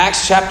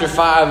Acts chapter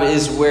 5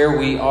 is where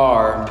we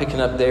are, picking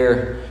up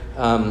there.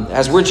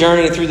 As we're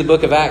journeying through the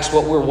book of Acts,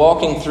 what we're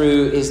walking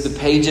through is the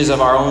pages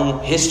of our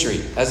own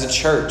history as a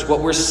church.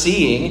 What we're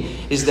seeing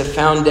is the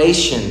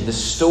foundation, the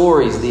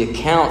stories, the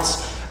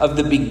accounts of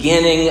the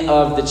beginning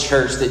of the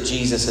church that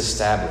Jesus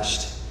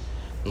established.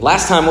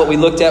 Last time what we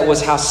looked at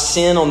was how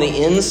sin on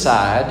the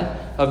inside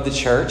of the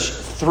church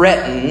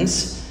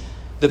threatens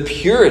the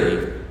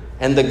purity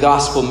and the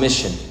gospel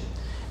mission.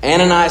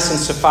 Ananias and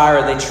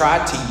Sapphira, they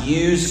tried to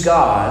use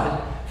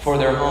God for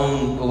their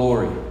own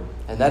glory.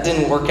 And that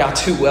didn't work out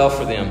too well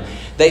for them.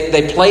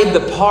 They played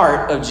the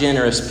part of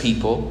generous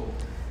people,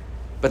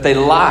 but they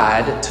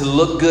lied to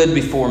look good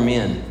before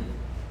men.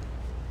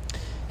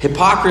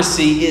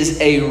 Hypocrisy is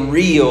a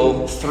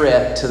real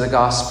threat to the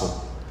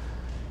gospel.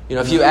 You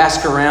know, if you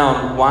ask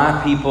around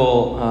why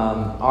people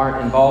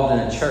aren't involved in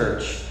a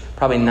church,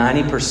 probably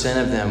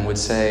 90% of them would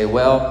say,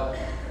 well,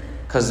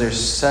 because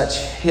there's such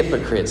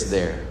hypocrites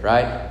there,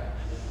 right?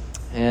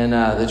 And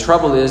the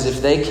trouble is,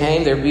 if they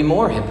came, there'd be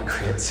more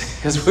hypocrites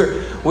because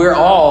we're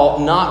all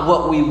not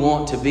what we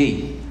want to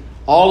be.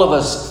 All of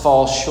us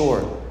fall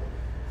short.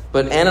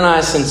 But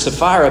Ananias and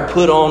Sapphira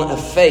put on a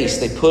face.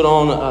 They put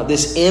on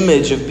this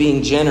image of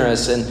being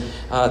generous. And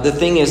the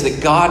thing is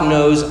that God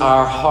knows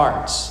our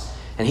hearts.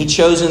 And he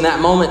chose in that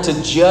moment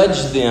to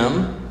judge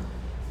them,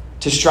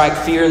 to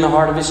strike fear in the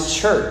heart of his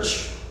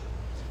church.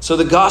 So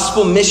the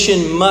gospel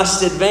mission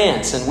must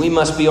advance, and we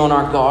must be on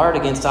our guard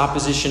against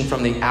opposition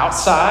from the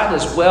outside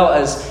as well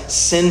as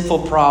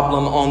sinful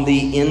problem on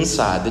the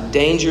inside. The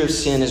danger of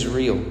sin is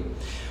real.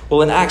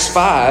 Well, in Acts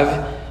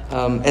 5,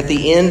 at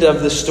the end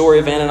of the story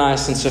of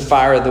Ananias and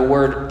Sapphira, the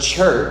word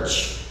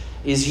church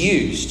is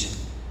used.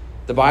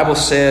 The Bible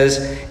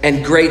says,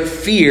 and great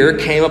fear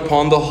came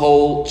upon the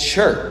whole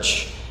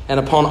church and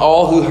upon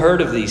all who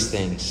heard of these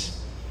things.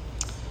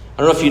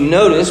 I don't know if you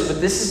noticed, but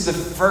this is the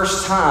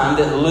first time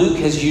that Luke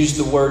has used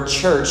the word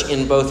church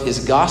in both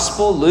his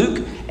gospel,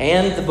 Luke,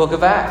 and the book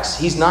of Acts.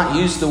 He's not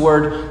used the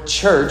word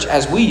church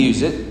as we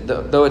use it,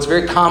 though it's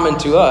very common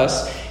to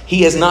us.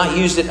 He has not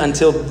used it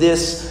until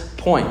this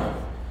point.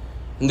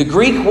 And the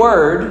Greek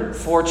word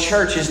for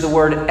church is the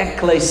word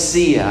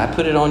ekklesia. I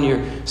put it on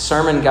your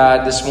sermon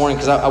guide this morning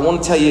because I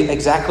want to tell you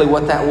exactly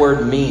what that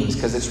word means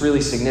because it's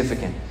really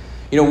significant.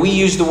 You know, we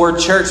use the word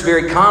church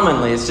very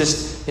commonly. It's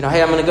just,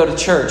 hey, I'm going to go to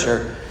church,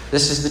 or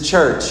this is the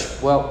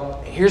church.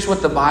 Well, here's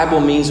what the Bible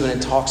means when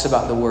it talks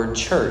about the word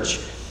church.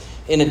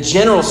 In a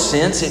general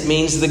sense, it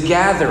means the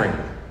gathering,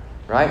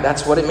 right?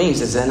 That's what it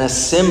means. It's an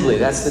assembly.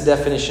 That's the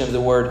definition of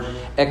the word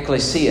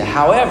ekklesia.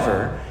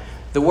 However,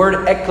 the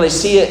word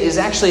ekklesia is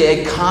actually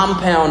a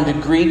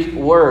compound Greek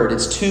word.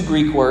 It's two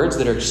Greek words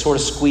that are sort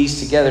of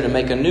squeezed together to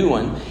make a new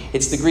one.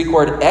 It's the Greek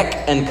word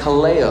ek and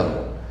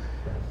kaleo.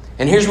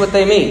 And here's what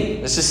they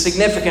mean. This is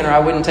significant, or I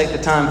wouldn't take the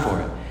time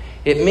for it.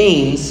 It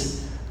means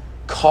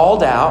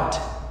called out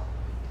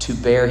to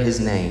bear his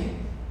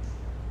name.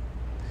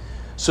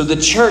 So the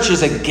church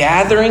is a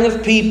gathering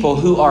of people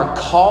who are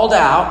called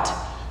out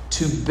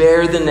to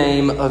bear the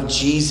name of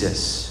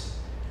Jesus.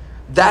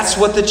 That's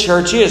what the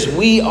church is.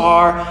 We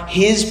are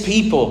his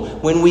people.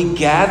 When we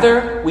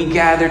gather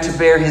to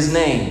bear his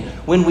name.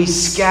 When we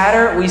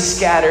scatter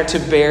to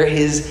bear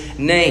his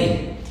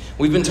name.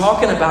 We've been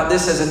talking about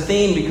this as a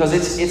theme because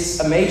it's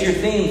a major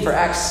theme for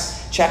Acts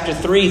chapter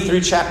 3 through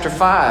chapter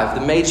 5,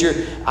 the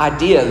major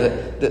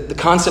idea, the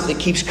concept that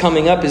keeps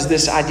coming up is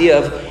this idea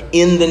of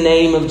in the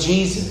name of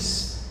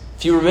Jesus.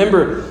 If you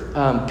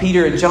remember,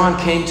 Peter and John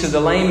came to the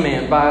lame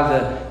man by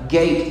the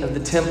gate of the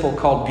temple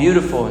called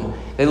Beautiful, and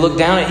they looked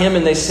down at him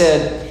and they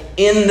said,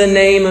 in the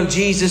name of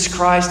Jesus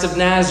Christ of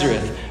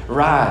Nazareth,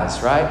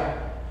 rise, right?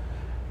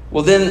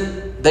 Well, then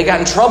they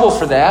got in trouble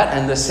for that,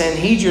 and the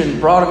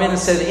Sanhedrin brought them in and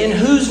said, in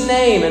whose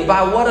name and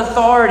by what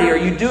authority are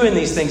you doing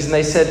these things? And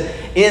they said,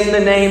 in the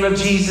name of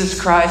Jesus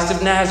Christ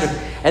of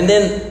Nazareth. And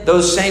then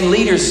those same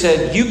leaders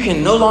said, you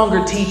can no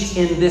longer teach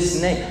in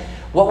this name.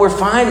 What we're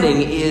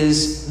finding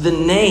is the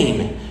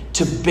name,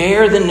 to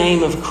bear the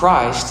name of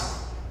Christ,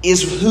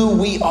 is who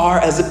we are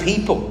as a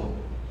people.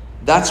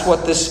 That's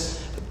what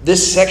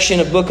this section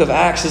of book of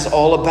Acts is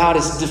all about,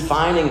 is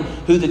defining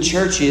who the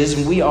church is,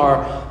 and we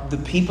are the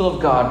people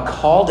of God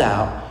called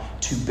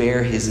out to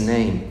bear his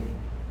name.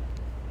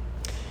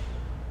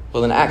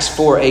 Well, in Acts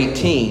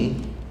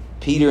 4:18,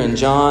 Peter and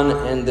John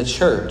and the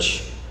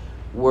church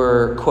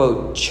were,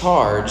 quote,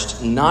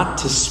 charged not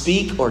to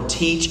speak or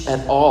teach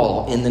at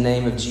all in the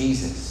name of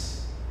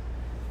Jesus.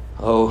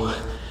 Oh,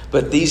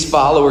 but these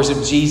followers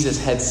of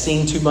Jesus had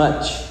seen too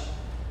much.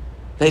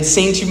 They'd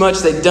seen too much.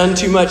 They'd done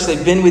too much.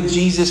 They'd been with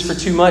Jesus for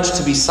too much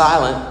to be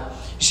silent.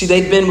 You see,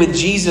 they'd been with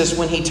Jesus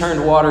when he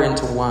turned water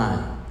into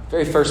wine.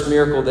 Very first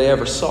miracle they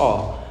ever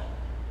saw.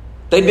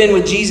 They'd been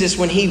with Jesus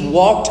when he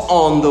walked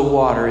on the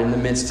water in the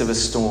midst of a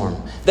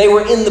storm. They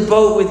were in the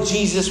boat with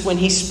Jesus when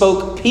he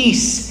spoke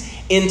peace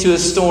into a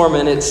storm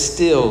and it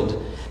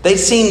stilled. They'd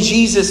seen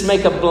Jesus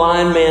make a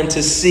blind man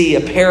to see,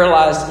 a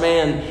paralyzed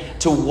man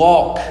to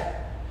walk.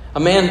 A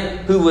man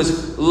who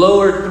was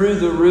lowered through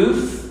the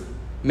roof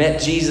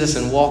met Jesus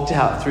and walked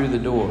out through the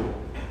door.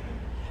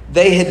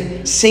 They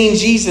had seen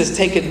Jesus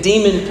take a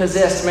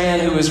demon-possessed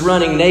man who was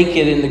running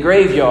naked in the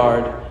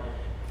graveyard,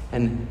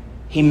 and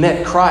he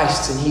met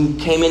Christ, and he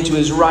came into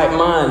his right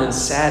mind and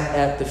sat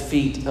at the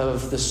feet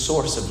of the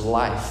source of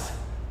life.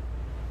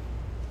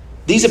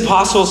 These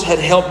apostles had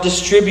helped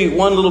distribute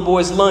one little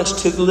boy's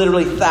lunch to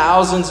literally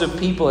thousands of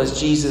people as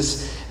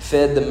Jesus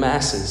fed the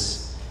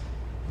masses.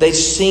 They'd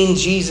seen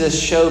Jesus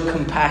show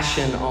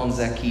compassion on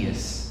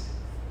Zacchaeus.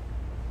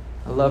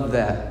 I love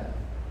that.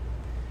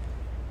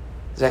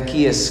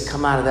 Zacchaeus,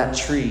 come out of that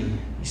tree.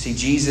 You see,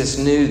 Jesus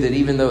knew that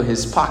even though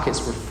his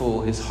pockets were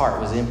full, his heart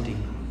was empty.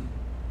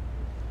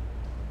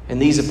 And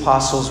these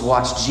apostles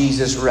watched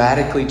Jesus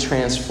radically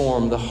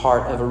transform the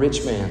heart of a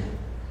rich man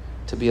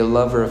to be a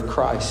lover of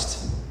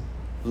Christ.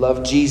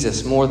 Loved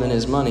Jesus more than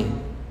his money.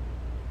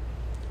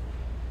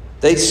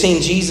 They'd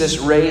seen Jesus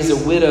raise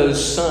a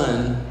widow's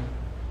son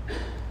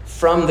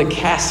from the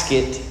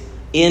casket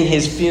in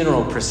his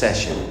funeral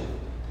procession.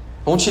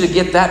 I want you to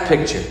get that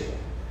picture.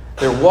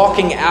 They're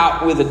walking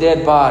out with a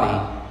dead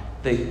body.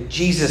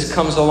 Jesus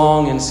comes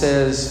along and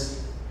says,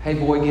 "Hey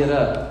boy, get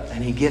up."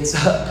 And he gets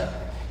up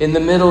in the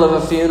middle of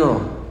a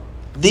funeral.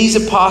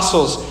 These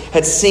apostles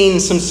had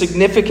seen some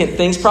significant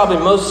things. Probably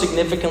most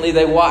significantly,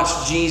 they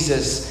watched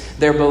Jesus,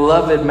 their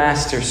beloved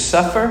master,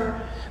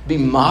 suffer, be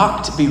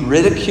mocked, be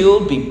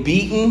ridiculed, be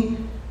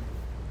beaten,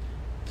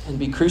 and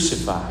be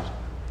crucified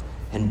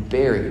and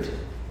buried.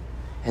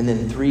 And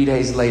then 3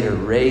 days later,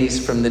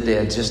 raised from the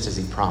dead just as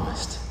he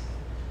promised.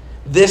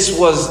 This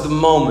was the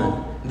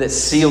moment that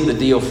sealed the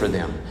deal for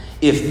them.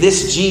 If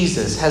this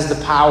Jesus has the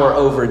power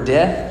over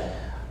death,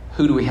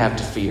 who do we have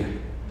to fear?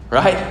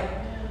 Right?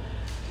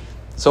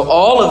 So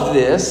all of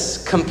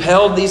this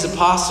compelled these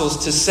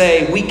apostles to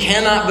say, we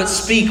cannot but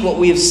speak what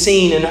we have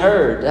seen and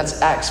heard.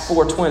 That's Acts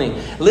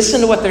 4:20.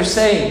 Listen to what they're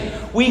saying.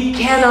 We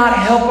cannot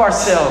help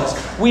ourselves.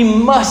 We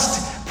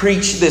must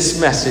preach this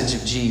message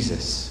of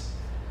Jesus.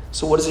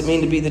 So what does it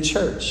mean to be the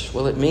church?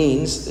 Well, it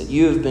means that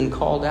you have been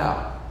called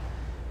out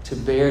to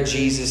bear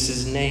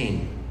Jesus'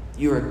 name.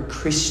 You're a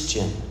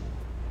Christian,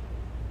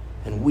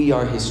 and we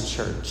are his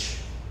church.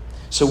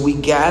 So we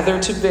gather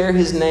to bear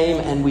his name,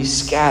 and we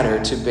scatter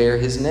to bear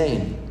his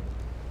name.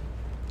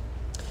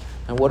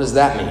 And what does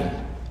that mean?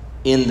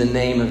 In the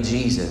name of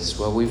Jesus.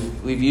 Well,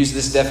 we've used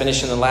this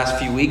definition in the last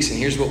few weeks, and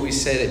here's what we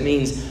said. It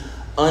means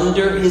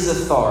under his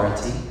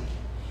authority,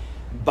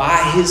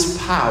 by his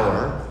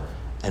power,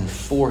 and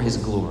for his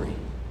glory.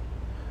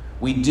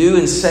 We do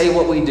and say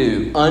what we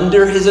do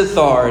under his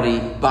authority,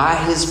 by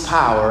his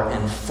power,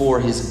 and for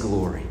his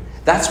glory.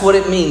 That's what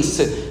it means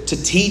to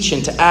teach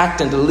and to act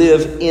and to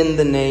live in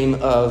the name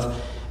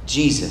of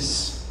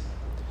Jesus.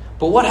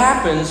 But what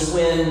happens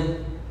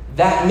when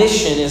that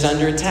mission is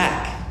under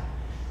attack?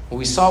 Well,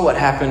 we saw what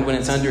happened when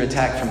it's under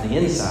attack from the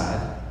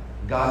inside.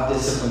 God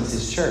disciplines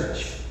his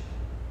church.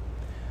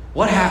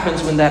 What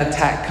happens when that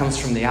attack comes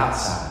from the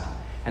outside?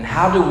 And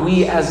how do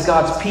we as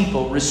God's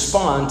people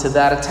respond to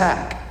that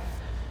attack?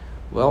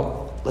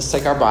 Well, let's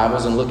take our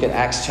Bibles and look at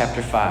Acts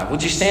chapter 5.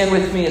 Would you stand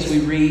with me as we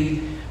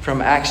read from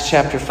Acts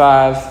chapter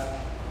 5,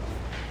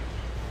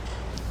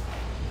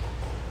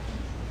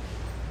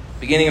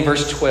 beginning in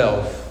verse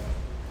 12.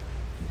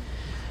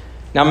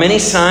 Now many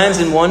signs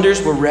and wonders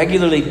were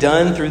regularly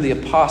done through the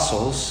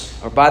apostles,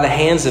 or by the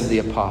hands of the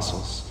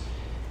apostles.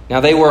 Now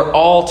they were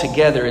all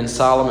together in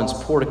Solomon's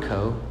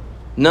portico.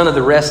 None of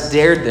the rest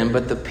dared them,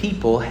 but the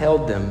people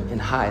held them in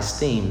high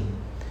esteem.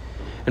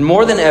 And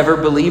more than ever,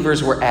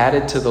 believers were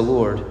added to the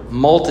Lord,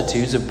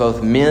 multitudes of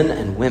both men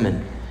and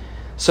women,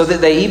 so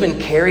that they even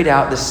carried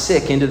out the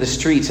sick into the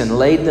streets and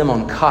laid them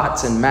on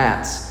cots and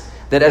mats,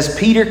 that as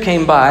Peter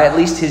came by, at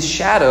least his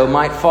shadow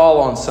might fall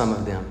on some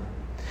of them.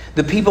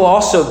 The people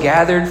also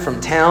gathered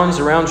from towns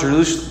around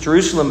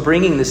Jerusalem,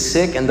 bringing the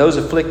sick and those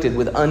afflicted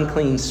with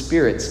unclean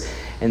spirits,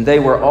 and they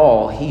were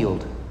all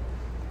healed.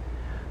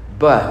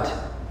 But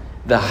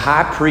the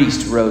high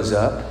priest rose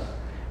up,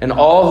 and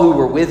all who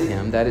were with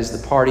him, that is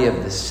the party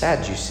of the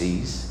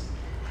Sadducees,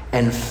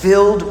 and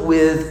filled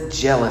with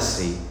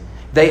jealousy,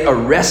 they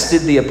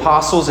arrested the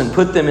apostles and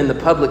put them in the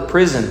public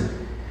prison.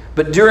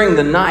 But during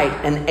the night,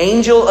 an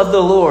angel of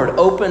the Lord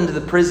opened the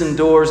prison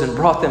doors and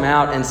brought them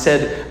out and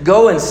said,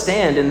 "Go and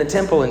stand in the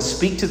temple and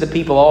speak to the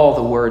people all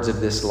the words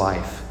of this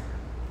life."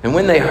 And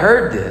when they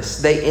heard this,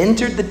 they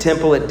entered the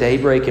temple at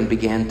daybreak and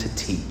began to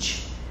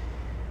teach.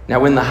 Now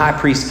when the high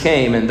priest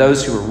came and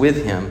those who were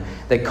with him,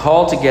 they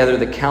called together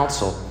the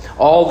council,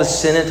 all the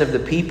senate of the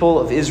people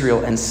of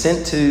Israel, and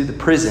sent to the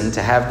prison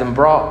to have them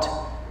brought.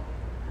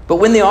 But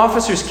when the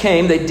officers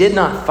came, they did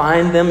not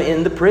find them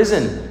in the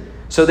prison.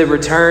 So they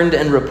returned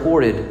and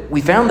reported,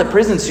 "We found the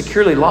prison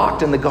securely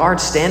locked and the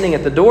guards standing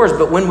at the doors,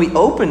 but when we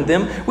opened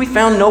them, we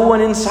found no one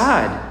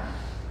inside."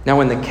 Now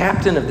when the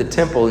captain of the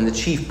temple and the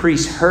chief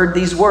priests heard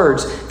these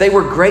words, they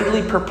were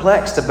greatly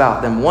perplexed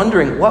about them,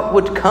 wondering what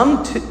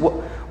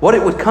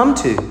it would come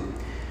to.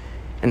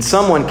 And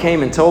someone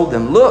came and told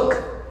them,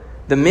 "Look,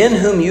 the men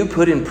whom you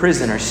put in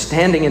prison are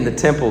standing in the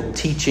temple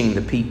teaching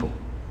the people."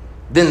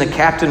 Then the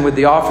captain with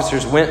the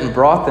officers went and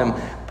brought them,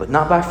 but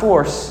not by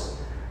force,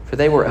 for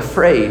they were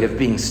afraid of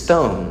being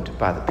stoned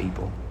by the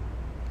people.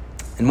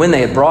 And when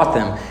they had brought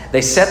them, they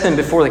set them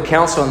before the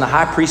council, and the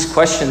high priest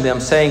questioned them,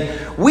 saying,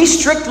 "We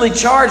strictly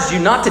charged you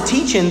not to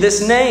teach in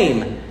this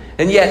name,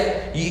 and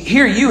yet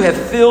here you have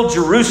filled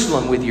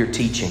Jerusalem with your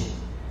teaching,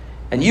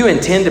 and you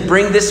intend to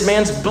bring this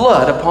man's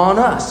blood upon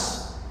us."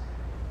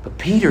 But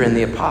Peter and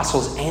the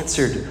apostles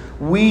answered,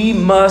 "We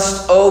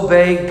must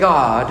obey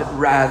God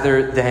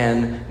rather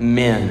than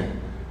men.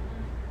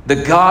 The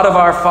God of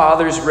our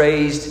fathers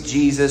raised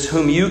Jesus,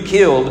 whom you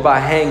killed by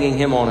hanging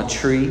him on a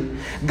tree.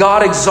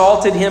 God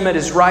exalted him at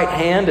his right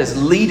hand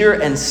as leader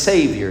and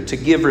savior to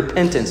give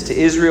repentance to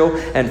Israel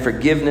and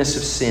forgiveness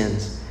of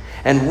sins.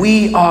 And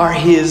we are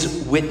his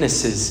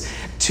witnesses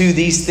to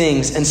these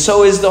things, and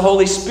so is the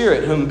Holy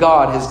Spirit, whom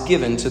God has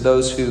given to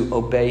those who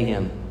obey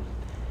him."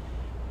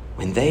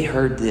 When they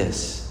heard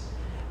this,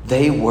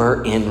 they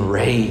were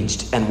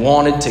enraged and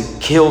wanted to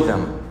kill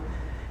them.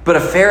 But a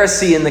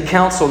Pharisee in the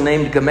council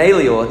named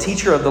Gamaliel, a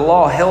teacher of the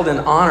law held in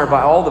honor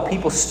by all the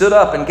people, stood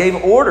up and gave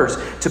orders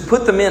to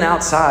put the men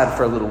outside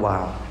for a little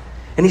while.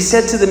 And he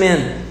said to the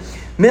men,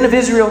 "Men of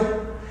Israel,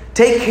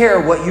 take care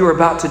what you are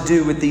about to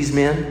do with these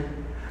men.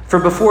 For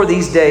before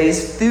these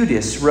days,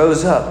 Theudas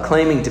rose up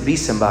claiming to be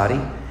somebody,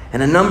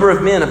 and a number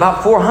of men,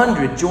 about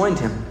 400, joined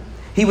him.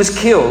 He was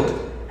killed,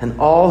 and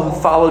all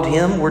who followed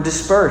him were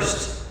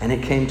dispersed, and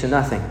it came to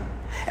nothing.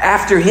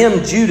 After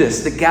him, Judas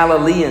the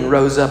Galilean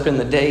rose up in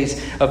the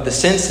days of the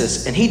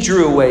census, and he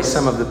drew away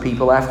some of the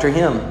people after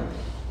him.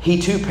 He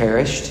too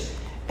perished,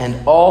 and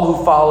all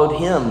who followed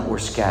him were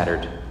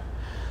scattered.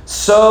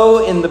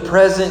 So in the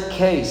present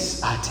case,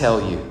 I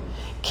tell you,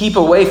 keep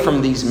away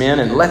from these men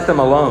and let them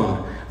alone.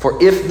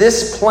 For if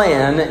this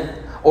plan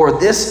or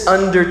this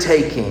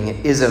undertaking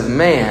is of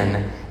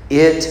man,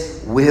 it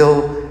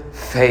will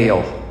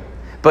fail.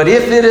 But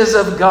if it is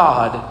of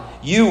God,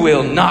 you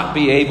will not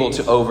be able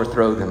to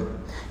overthrow them.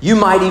 You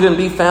might even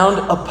be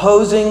found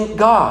opposing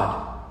God."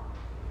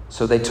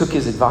 So they took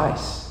his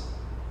advice.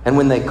 And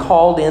when they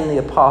called in the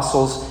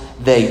apostles,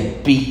 they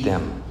beat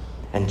them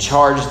and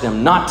charged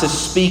them not to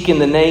speak in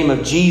the name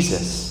of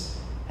Jesus.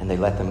 And they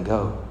let them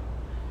go.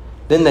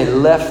 Then they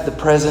left the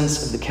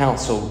presence of the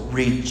council,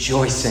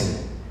 rejoicing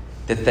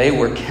that they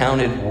were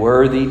counted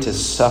worthy to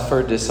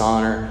suffer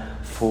dishonor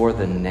for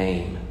the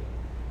name.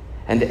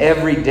 And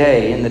every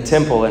day in the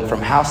temple and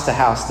from house to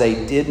house, they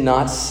did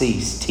not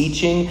cease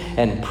teaching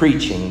and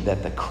preaching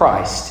that the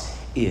Christ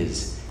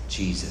is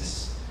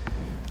Jesus.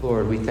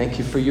 Lord, we thank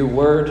you for your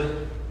word.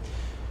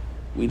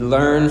 We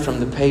learn from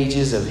the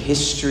pages of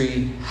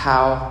history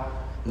how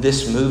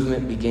this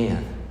movement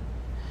began.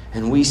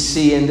 And we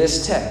see in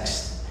this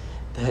text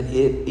that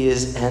it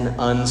is an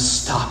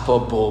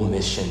unstoppable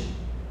mission.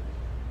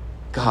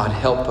 God,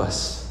 help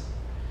us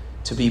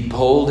to be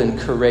bold and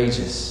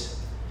courageous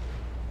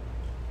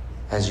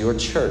as your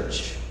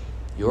church,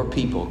 your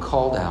people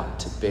called out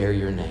to bear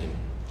your name.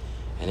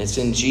 And it's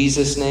in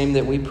Jesus' name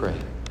that we pray.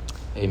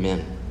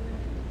 Amen.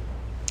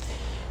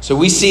 So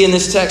we see in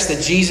this text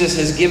that Jesus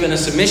has given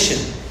us a mission.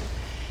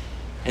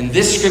 And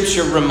this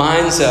scripture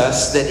reminds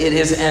us that it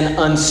is an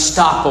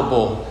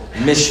unstoppable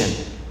mission.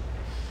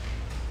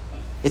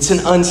 It's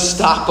an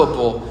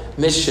unstoppable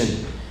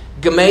mission.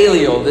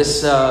 Gamaliel,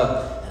 this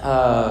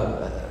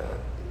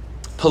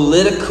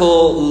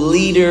political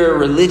leader,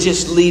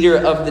 religious leader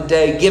of the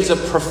day, gives a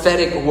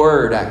prophetic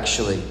word,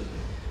 actually,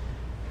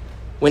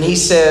 when he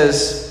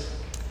says,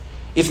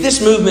 if this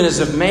movement is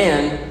of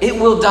man, it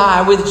will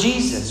die with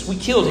Jesus. We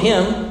killed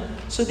him,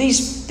 so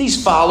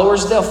these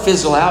followers, they'll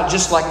fizzle out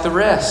just like the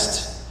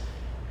rest.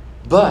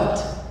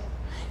 But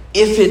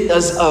if it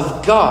is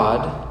of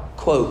God,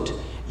 quote,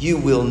 you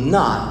will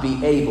not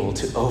be able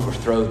to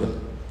overthrow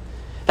them.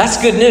 That's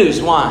good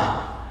news.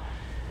 Why?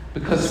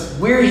 Because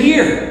we're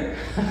here.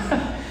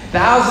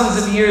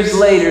 Thousands of years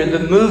later, the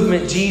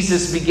movement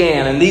Jesus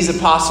began, and these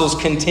apostles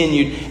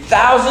continued.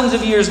 Thousands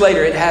of years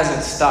later, it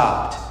hasn't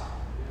stopped.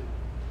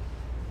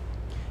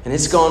 And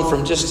it's gone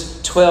from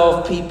just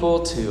 12 people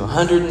to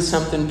 100 and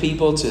something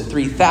people to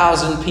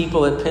 3,000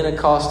 people at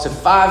Pentecost to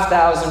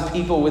 5,000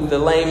 people with the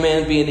lame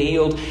man being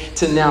healed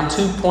to now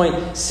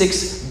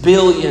 2.6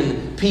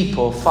 billion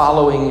people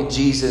following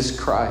Jesus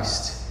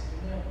Christ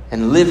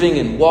and living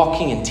and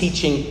walking and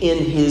teaching in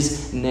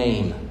his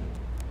name.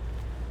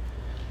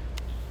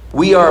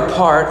 We are a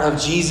part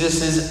of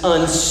Jesus'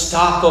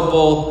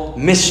 unstoppable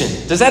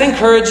mission. Does that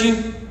encourage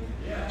you?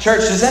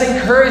 Church, does that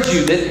encourage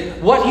you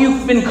that what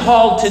you've been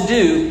called to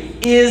do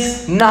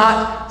is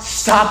not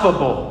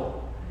stoppable?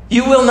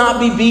 You will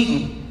not be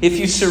beaten if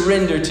you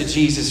surrender to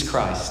Jesus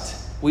Christ.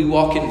 We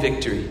walk in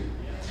victory.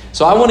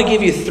 So I want to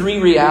give you 3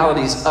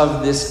 realities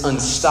of this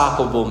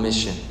unstoppable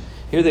mission.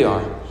 Here they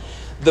are.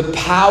 The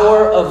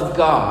power of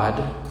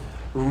God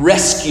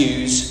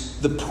rescues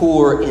the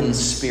poor in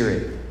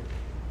spirit.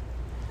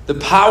 The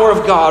power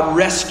of God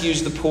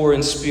rescues the poor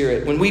in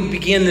spirit. When we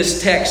begin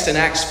this text in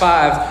Acts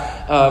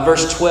 5,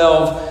 verse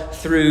 12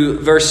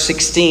 through verse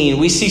 16,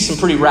 we see some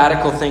pretty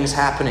radical things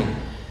happening.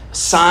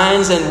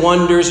 Signs and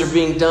wonders are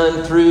being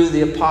done through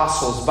the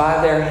apostles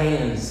by their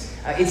hands.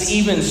 It's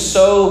even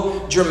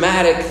so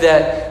dramatic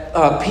that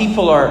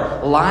people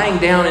are lying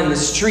down in the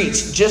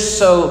streets just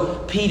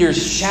so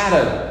Peter's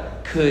shadow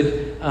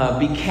could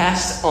be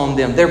cast on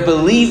them. They're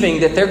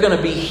believing that they're going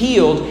to be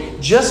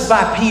healed just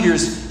by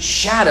Peter's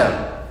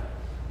shadow.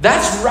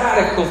 That's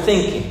radical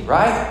thinking,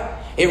 right?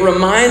 It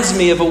reminds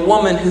me of a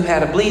woman who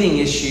had a bleeding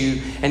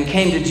issue and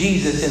came to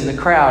Jesus in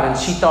the crowd, and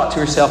she thought to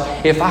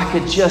herself, if I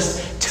could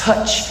just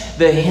touch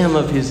the hem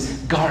of his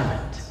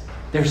garment,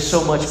 there's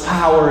so much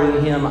power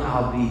in him,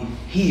 I'll be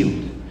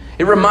healed.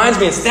 It reminds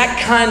me, it's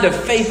that kind of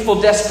faithful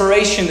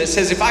desperation that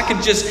says, if I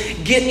could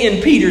just get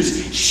in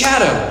Peter's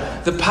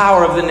shadow, the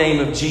power of the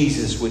name of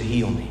Jesus would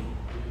heal me.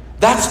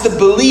 That's the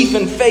belief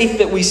and faith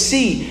that we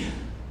see.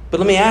 But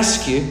let me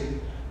ask you,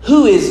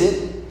 who is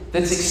it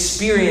that's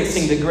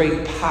experiencing the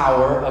great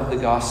power of the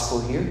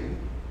gospel here?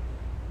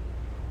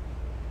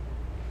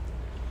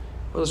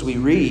 Well, as we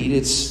read,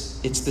 it's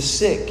the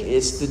sick,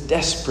 it's the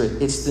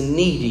desperate, it's the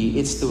needy,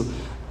 it's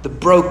the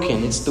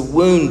broken, it's the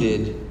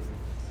wounded.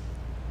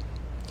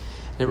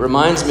 It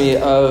reminds me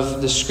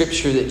of the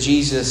scripture that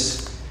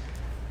Jesus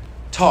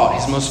taught,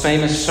 his most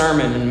famous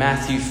sermon in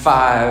Matthew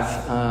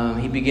 5.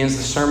 He begins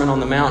the Sermon on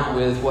the Mount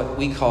with what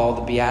we call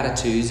the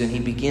Beatitudes, and he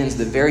begins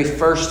the very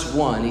first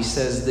one. He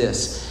says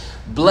this: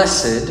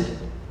 blessed,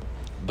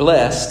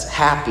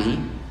 happy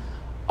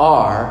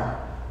are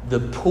the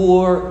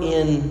poor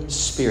in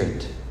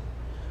spirit,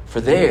 for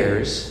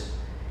theirs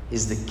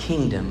is the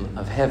kingdom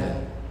of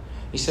heaven.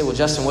 You say, well,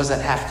 Justin, what does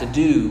that have to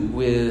do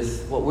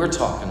with what we're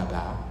talking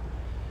about?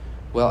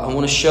 Well, I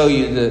want to show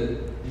you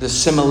the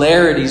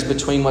similarities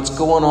between what's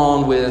going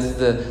on with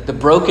the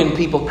broken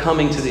people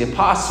coming to the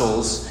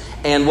apostles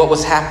and what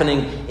was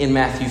happening in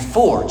Matthew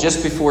 4.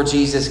 Just before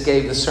Jesus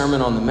gave the Sermon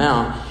on the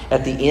Mount,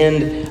 at the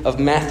end of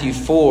Matthew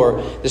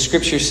 4, the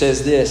scripture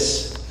says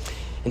this: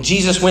 and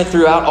Jesus went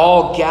throughout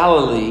all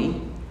Galilee,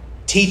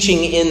 teaching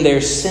in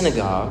their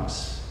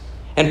synagogues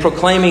and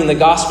proclaiming the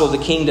gospel of the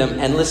kingdom,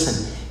 and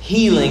listen,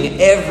 healing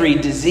every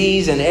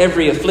disease and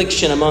every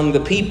affliction among the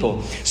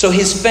people. So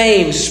his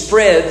fame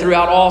spread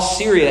throughout all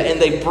Syria, and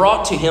they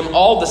brought to him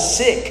all the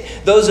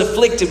sick, those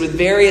afflicted with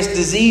various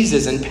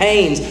diseases and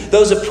pains,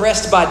 those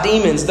oppressed by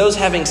demons, those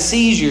having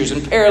seizures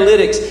and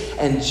paralytics,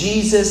 and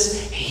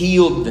Jesus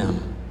healed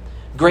them.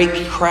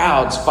 Great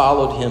crowds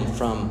followed him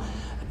from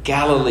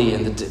Galilee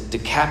and the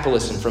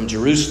Decapolis, and from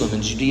Jerusalem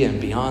and Judea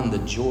and beyond the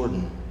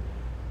Jordan.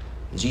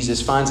 And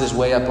Jesus finds his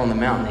way up on the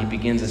mountain. He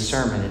begins a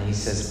sermon, and he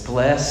says,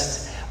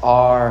 blessed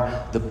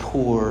are the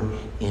poor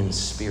in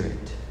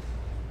spirit.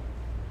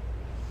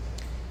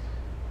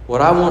 What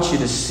I want you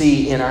to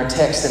see in our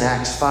text in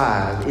Acts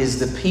 5 is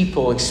the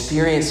people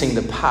experiencing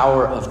the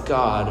power of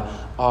God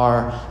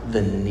are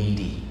the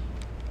needy.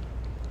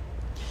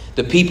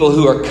 The people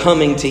who are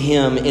coming to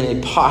him in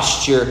a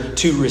posture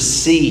to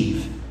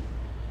receive.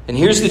 And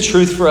here's the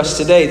truth for us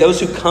today. Those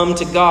who come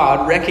to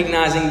God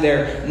recognizing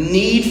their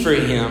need for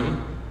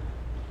him,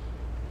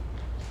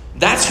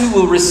 that's who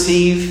will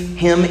receive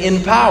him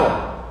in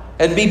power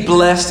and be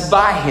blessed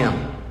by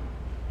him.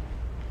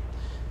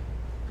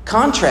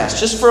 Contrast,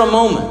 just for a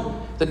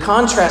moment, the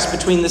contrast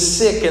between the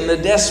sick and the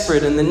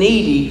desperate and the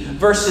needy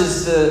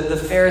versus the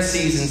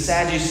Pharisees and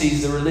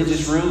Sadducees, the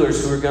religious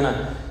rulers who are going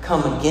to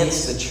come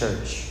against the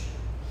church.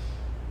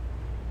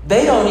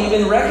 They don't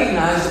even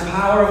recognize the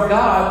power of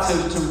God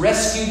to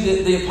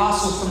rescue the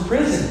apostles from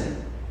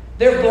prison.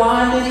 They're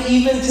blinded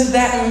even to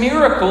that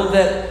miracle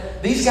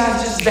that these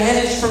guys just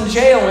vanished from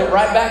jail and went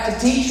right back to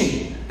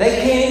teaching. They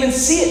can't even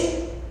see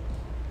it.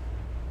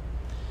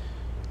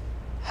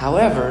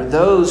 However,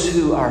 those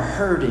who are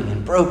hurting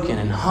and broken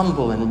and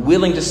humble and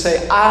willing to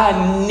say,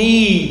 I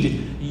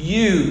need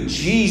you,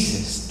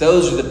 Jesus,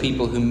 those are the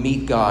people who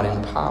meet God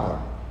in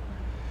power.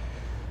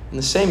 And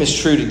the same is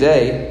true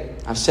today.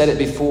 I've said it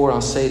before, I'll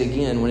say it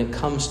again. When it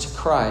comes to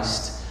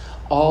Christ,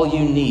 all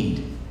you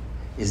need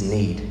is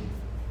need.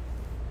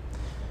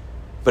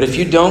 But if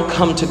you don't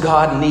come to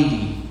God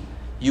needy,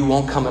 you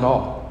won't come at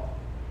all.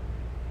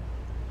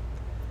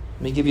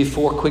 Let me give you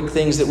 4 quick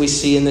things that we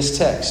see in this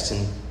text.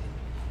 And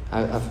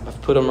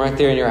I've put them right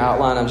there in your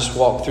outline. I'll just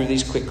walk through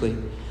these quickly.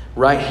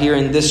 Right here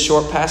in this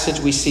short passage,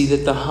 we see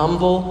that the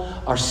humble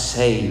are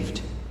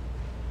saved.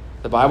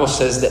 The Bible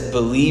says that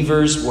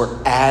believers were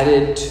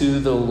added to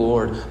the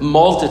Lord.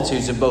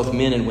 Multitudes of both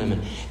men and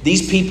women.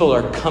 These people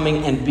are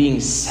coming and being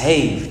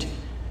saved.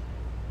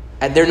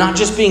 And they're not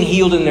just being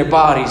healed in their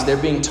bodies. They're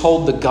being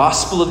told the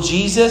gospel of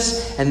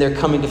Jesus, and they're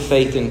coming to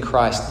faith in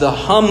Christ. The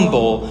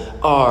humble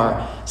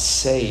are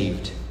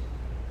saved.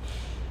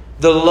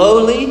 The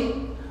lowly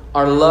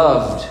are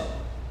loved.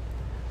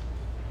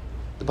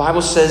 The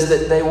Bible says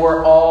that they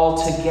were all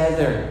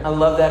together. I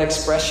love that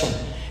expression.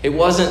 It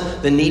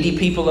wasn't the needy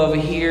people over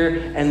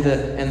here and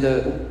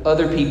the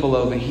other people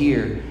over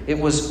here. It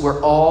was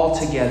we're all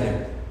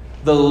together.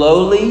 The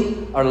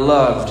lowly are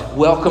loved,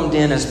 welcomed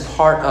in as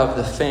part of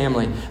the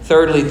family.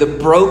 Thirdly, the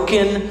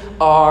broken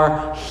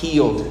are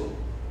healed.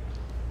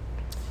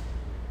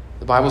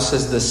 The Bible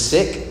says the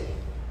sick,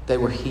 they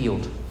were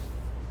healed.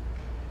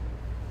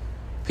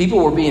 People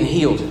were being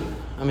healed.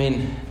 I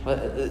mean,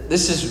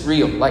 this is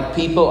real. Like,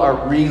 people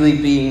are really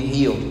being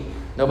healed.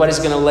 Nobody's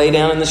going to lay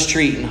down in the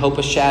street and hope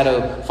a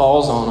shadow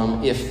falls on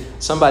them if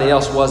somebody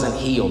else wasn't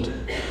healed.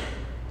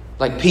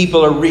 Like,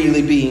 people are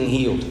really being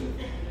healed.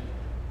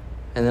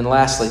 And then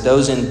lastly,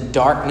 those in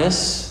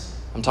darkness,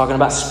 I'm talking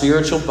about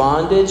spiritual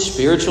bondage,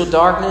 spiritual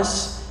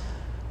darkness,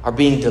 are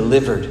being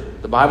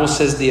delivered. The Bible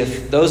says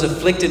those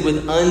afflicted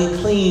with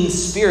unclean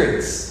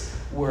spirits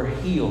were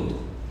healed.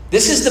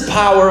 This is the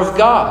power of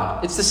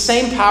God. It's the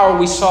same power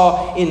we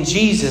saw in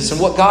Jesus. And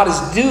what God is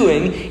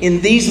doing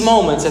in these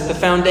moments at the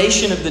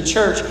foundation of the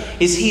church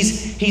is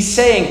He's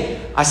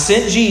saying, I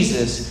sent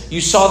Jesus.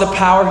 You saw the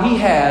power He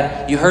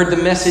had. You heard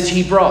the message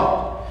He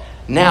brought.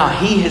 Now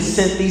He has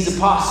sent these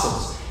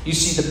apostles. You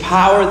see, the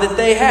power that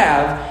they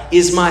have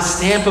is my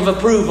stamp of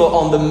approval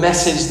on the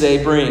message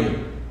they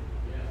bring.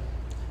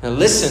 Now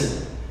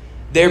listen,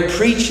 they're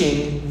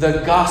preaching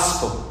the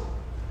gospel.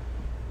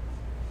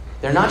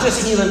 They're not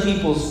just healing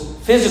people's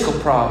physical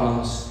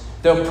problems.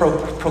 They're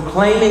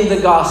proclaiming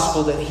the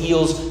gospel that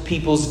heals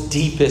people's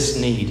deepest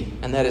need,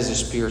 and that is a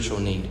spiritual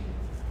need.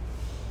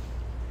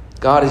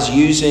 God is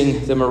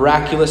using the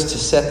miraculous to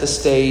set the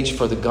stage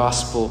for the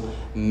gospel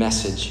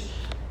message.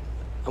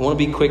 I want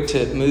to be quick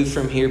to move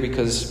from here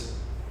because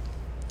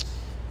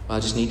I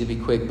just need to be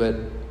quick, but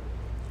let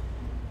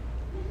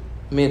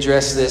me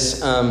address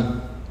this.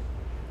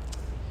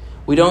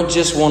 We don't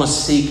just want to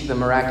seek the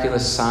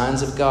miraculous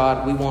signs of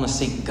God. We want to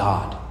seek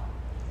God.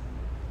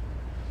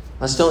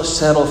 Let's don't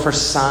settle for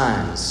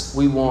signs.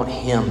 We want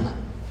Him.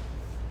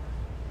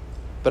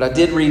 But I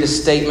did read a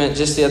statement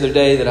just the other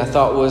day that I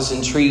thought was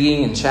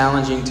intriguing and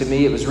challenging to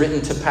me. It was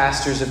written to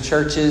pastors of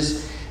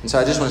churches. And so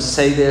I just want to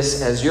say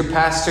this as your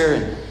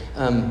pastor,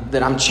 and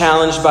that I'm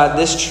challenged by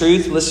this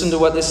truth. Listen to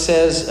what this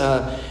says.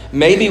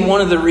 Maybe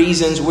one of the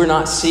reasons we're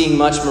not seeing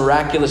much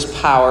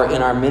miraculous power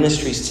in our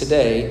ministries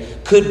today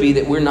could be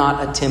that we're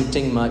not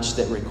attempting much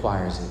that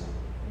requires it.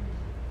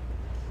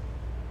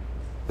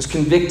 It was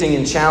convicting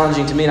and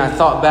challenging to me, and I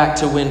thought back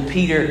to when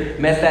Peter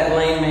met that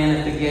lame man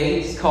at the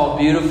gate called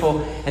Beautiful,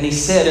 and he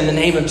said, in the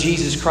name of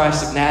Jesus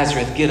Christ of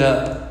Nazareth, get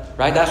up.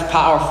 Right? That's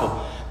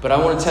powerful. But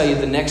I want to tell you,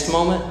 the next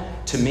moment,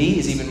 to me,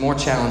 is even more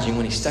challenging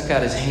when he stuck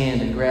out his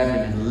hand and grabbed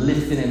him and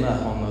lifted him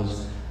up on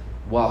those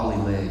wobbly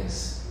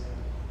legs.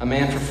 A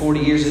man for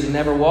 40 years that had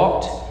never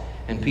walked,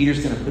 and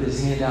Peter's going to put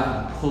his hand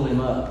out and pull him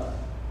up.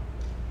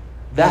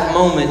 That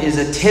moment is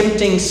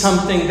attempting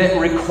something that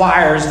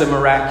requires the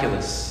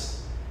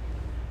miraculous.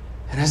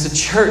 And as a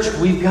church,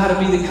 we've got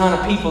to be the kind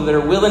of people that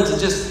are willing to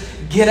just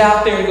get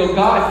out there and go,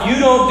 God, if you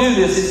don't do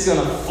this, it's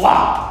going to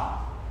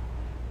flop.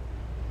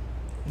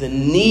 The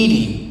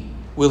needy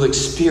will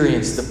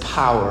experience the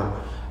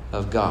power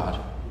of God.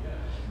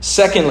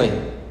 Secondly,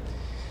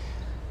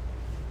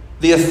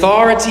 the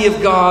authority of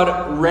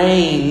God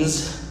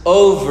reigns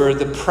over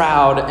the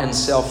proud and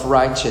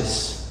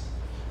self-righteous.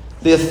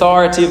 The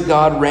authority of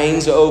God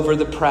reigns over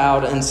the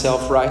proud and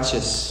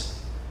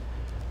self-righteous.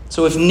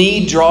 So if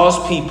need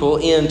draws people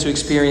in to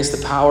experience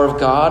the power of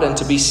God and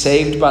to be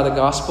saved by the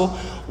gospel,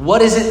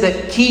 what is it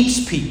that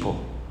keeps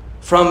people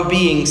from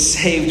being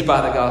saved by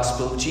the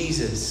gospel of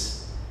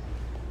Jesus?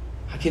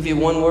 I'll give you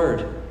one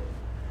word.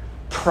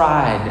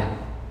 Pride.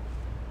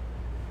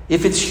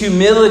 If it's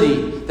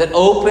humility that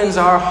opens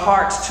our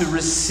hearts to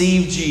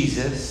receive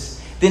Jesus,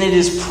 then it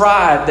is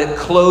pride that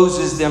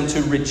closes them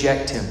to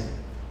reject Him.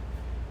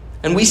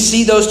 And we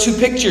see those two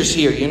pictures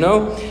here,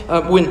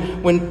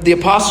 when the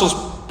apostles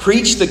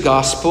preach the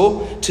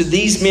gospel to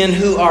these men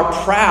who are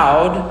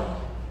proud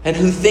and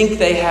who think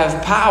they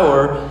have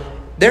power,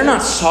 they're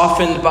not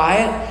softened by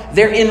it.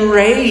 They're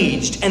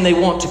enraged and they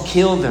want to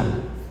kill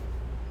them.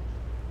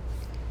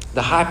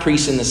 The high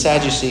priests and the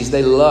Sadducees,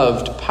 they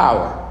loved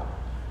power.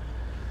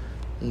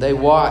 And they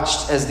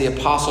watched as the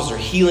apostles are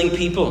healing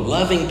people and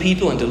loving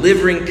people and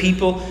delivering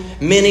people.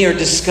 Many are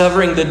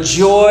discovering the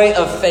joy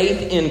of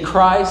faith in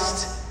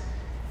Christ.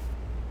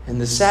 And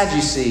the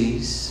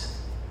Sadducees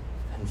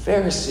and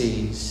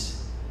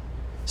Pharisees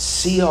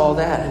see all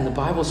that. And the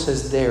Bible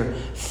says they're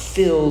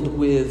filled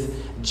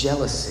with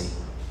jealousy.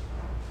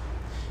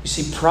 You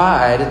see,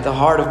 pride at the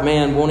heart of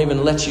man won't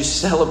even let you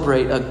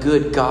celebrate a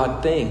good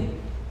God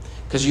thing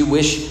because you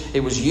wish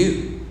it was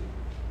you.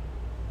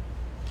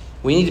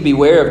 We need to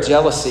beware of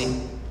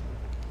jealousy.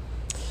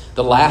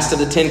 The last of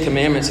the 10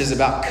 Commandments is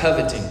about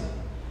coveting.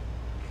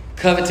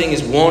 Coveting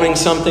is wanting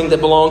something that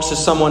belongs to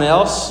someone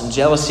else. And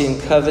jealousy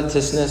and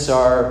covetousness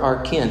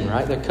are kin,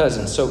 right? They're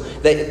cousins. So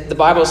the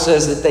Bible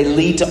says that they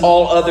lead to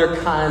all other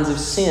kinds of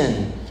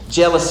sin.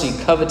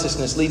 Jealousy,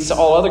 covetousness leads to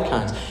all other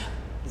kinds.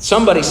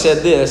 Somebody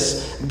said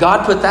this,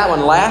 God put that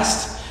one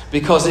last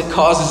because it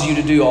causes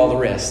you to do all the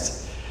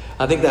rest.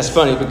 I think that's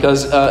funny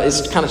because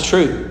it's kind of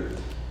true.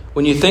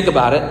 When you think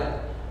about it,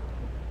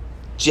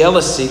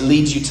 jealousy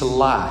leads you to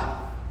lie.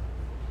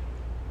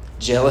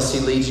 Jealousy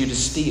leads you to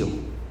steal.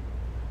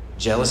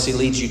 Jealousy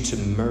leads you to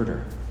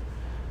murder,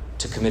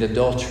 to commit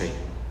adultery,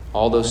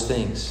 all those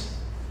things.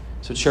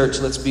 So church,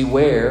 let's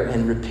beware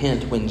and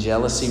repent when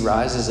jealousy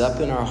rises up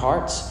in our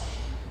hearts.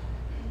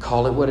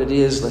 Call it what it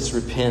is. Let's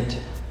repent.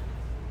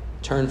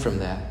 Turn from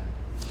that.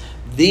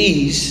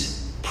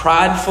 These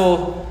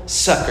prideful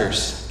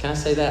suckers, can I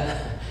say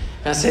that?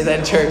 I say that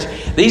in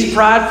church. These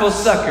prideful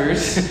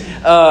suckers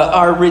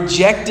are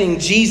rejecting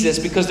Jesus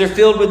because they're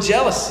filled with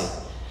jealousy.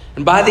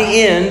 And by the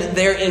end,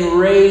 they're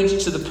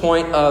enraged to the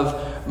point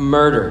of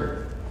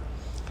murder.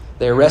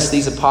 They arrest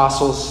these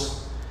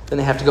apostles. Then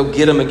they have to go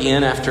get them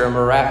again after a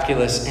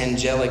miraculous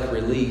angelic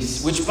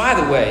release. Which, by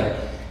the way,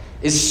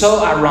 is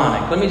so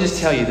ironic. Let me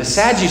just tell you. The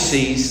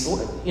Sadducees,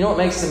 you know what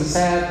makes them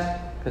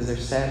sad? Because they're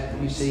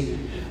sad, you see.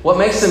 What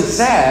makes them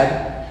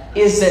sad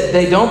is that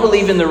they don't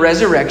believe in the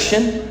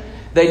resurrection.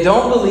 They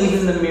don't believe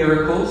in the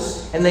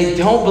miracles, and they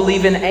don't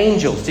believe in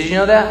angels. Did you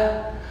know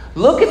that?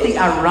 Look at the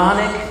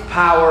ironic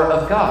power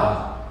of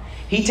God.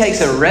 He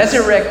takes a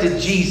resurrected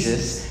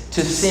Jesus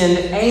to send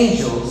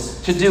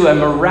angels to do a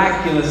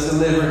miraculous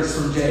deliverance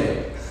from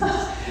jail.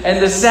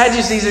 And the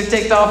Sadducees are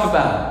ticked off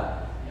about it.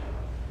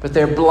 But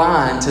they're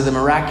blind to the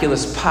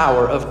miraculous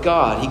power of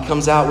God. He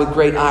comes out with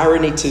great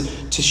irony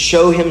to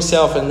show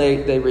himself, and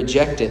they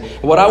reject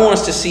it. What I want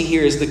us to see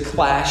here is the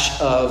clash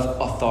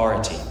of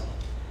authority.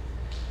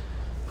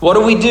 What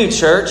do we do,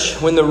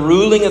 church, when the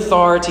ruling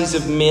authorities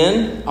of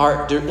men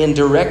are in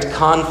direct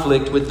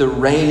conflict with the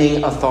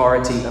reigning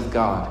authority of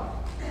God?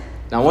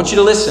 Now, I want you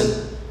to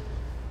listen,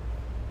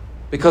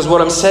 because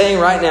what I'm saying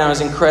right now is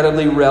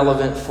incredibly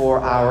relevant for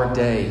our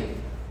day.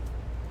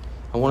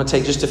 I want to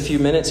take just a few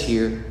minutes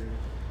here.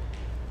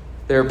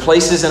 There are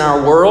places in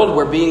our world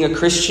where being a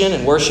Christian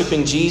and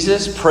worshiping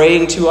Jesus,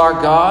 praying to our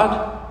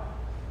God,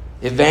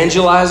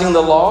 evangelizing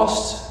the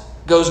lost,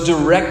 goes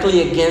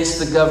directly against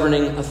the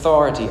governing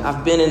authority.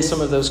 I've been in some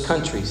of those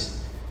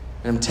countries,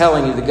 and I'm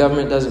telling you, the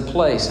government doesn't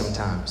play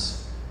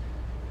sometimes.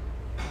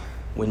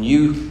 When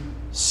you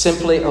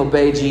simply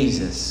obey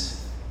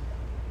Jesus,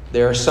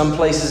 there are some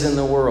places in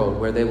the world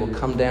where they will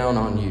come down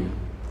on you.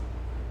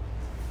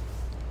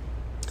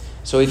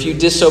 So if you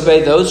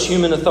disobey those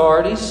human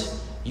authorities,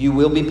 you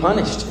will be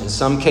punished, in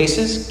some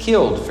cases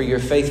killed for your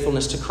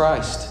faithfulness to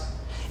Christ.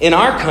 In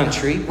our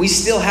country, we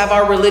still have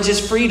our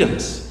religious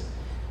freedoms.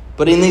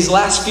 But in these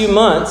last few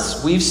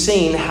months, we've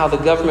seen how the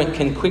government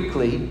can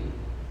quickly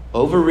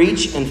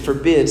overreach and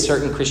forbid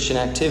certain Christian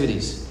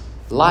activities,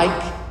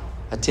 like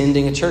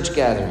attending a church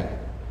gathering,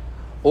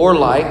 or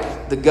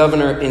like the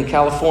governor in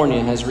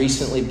California has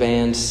recently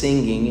banned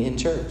singing in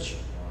church.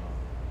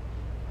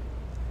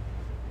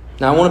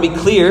 Now, I want to be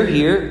clear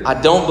here.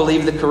 I don't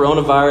believe the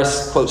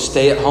coronavirus, quote,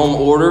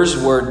 stay-at-home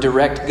orders were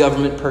direct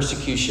government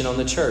persecution on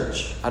the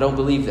church. I don't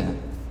believe that.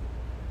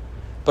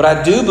 But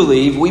I do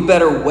believe we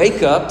better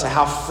wake up to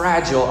how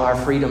fragile our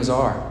freedoms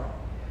are.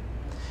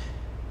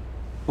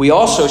 We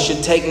also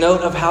should take note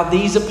of how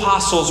these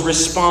apostles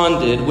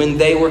responded when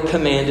they were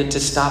commanded to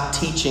stop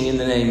teaching in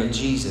the name of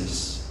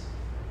Jesus.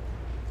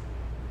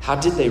 How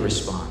did they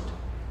respond?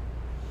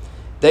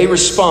 They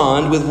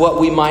respond with what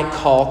we might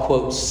call,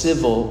 quote,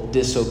 civil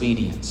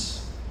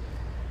disobedience.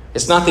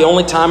 It's not the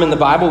only time in the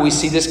Bible we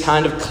see this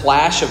kind of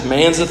clash of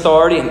man's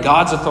authority and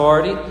God's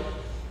authority.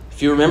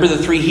 If you remember the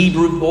 3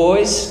 Hebrew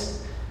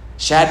boys,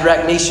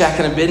 Shadrach, Meshach,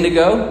 and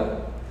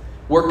Abednego,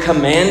 were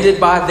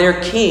commanded by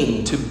their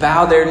king to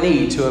bow their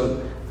knee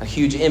to a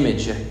huge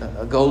image,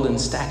 a golden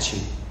statue.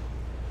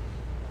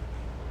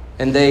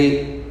 And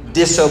they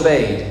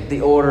disobeyed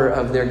the order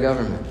of their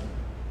government.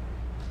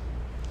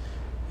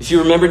 If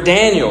you remember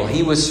Daniel,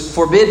 he was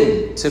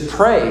forbidden to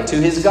pray to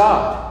his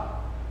God.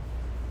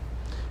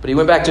 But he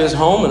went back to his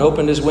home and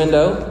opened his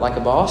window like a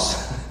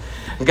boss,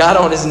 got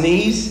on his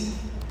knees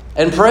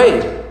and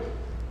prayed.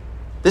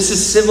 This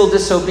is civil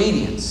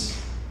disobedience,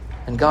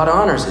 and God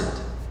honors it.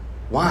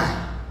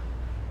 Why?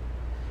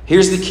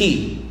 Here's the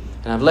key,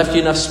 and I've left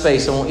you enough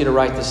space. I want you to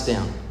write this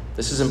down.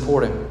 This is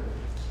important.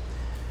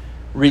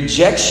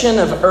 Rejection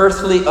of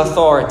earthly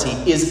authority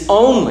is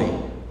only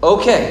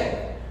okay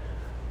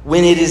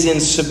when it is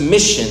in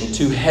submission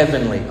to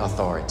heavenly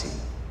authority.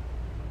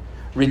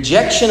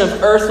 Rejection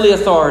of earthly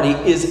authority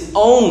is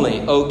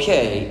only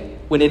okay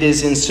when it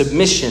is in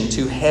submission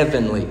to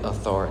heavenly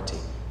authority.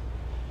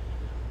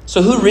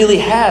 So who really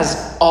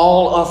has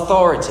all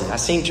authority? I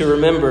seem to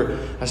remember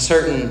a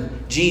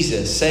certain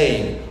Jesus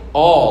saying,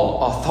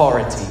 all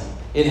authority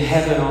in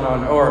heaven and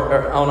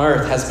on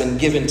earth has been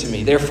given to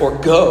me. Therefore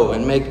go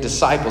and make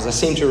disciples. I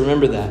seem to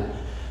remember that.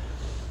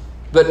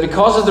 But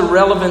because of the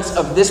relevance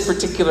of this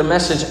particular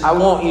message, I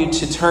want you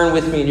to turn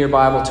with me in your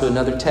Bible to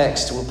another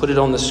text. We'll put it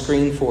on the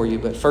screen for you.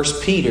 But 1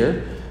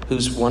 Peter,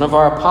 who's one of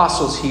our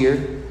apostles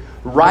here,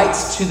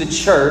 writes to the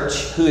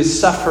church who is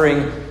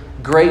suffering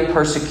great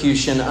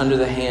persecution under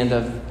the hand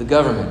of the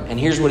government. And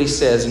here's what he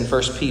says in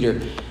 1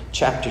 Peter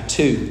chapter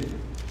 2.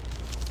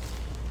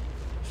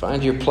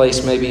 Find your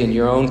place maybe in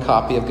your own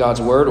copy of God's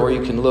Word, or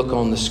you can look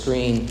on the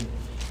screen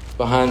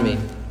behind me.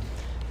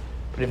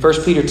 But in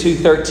 1 Peter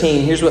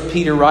 2:13, here's what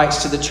Peter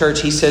writes to the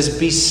church. He says,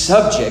 be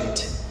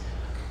subject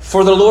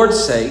for the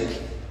Lord's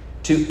sake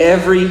to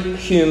every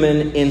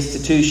human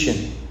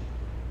institution,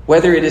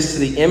 whether it is to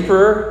the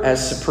emperor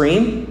as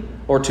supreme,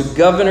 or to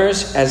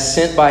governors as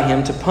sent by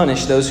him to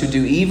punish those who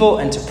do evil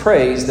and to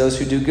praise those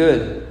who do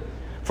good.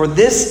 For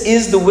this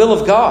is the will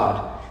of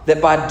God,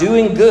 that by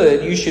doing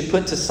good you should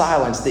put to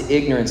silence the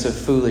ignorance of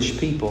foolish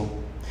people.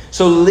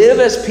 So live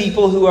as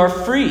people who are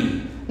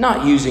free,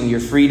 not using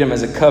your freedom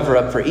as a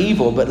cover-up for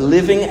evil, but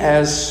living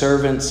as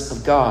servants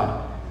of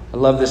God. I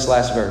love this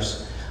last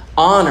verse.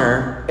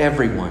 Honor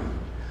everyone.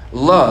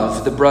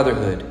 Love the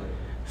brotherhood.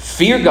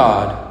 Fear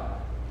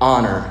God.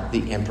 Honor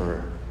the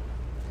emperor.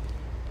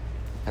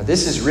 Now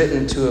this is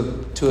written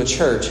to a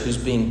church who's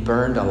being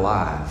burned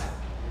alive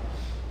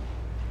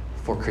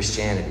for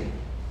Christianity.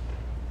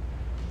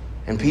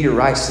 And Peter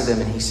writes to them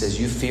and he says,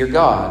 you fear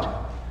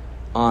God.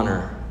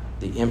 Honor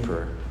the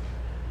emperor.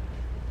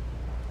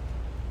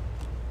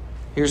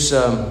 Here's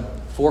 4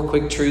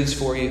 quick truths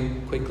for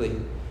you quickly.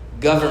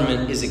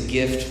 Government is a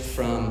gift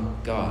from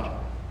God.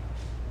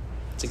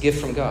 It's a gift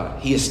from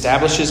God. He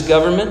establishes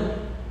government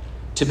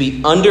to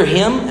be under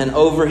him and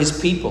over his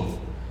people.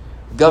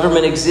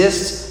 Government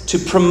exists to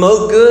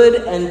promote good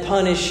and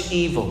punish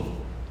evil.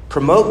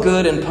 Promote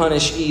good and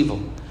punish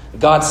evil.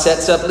 God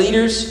sets up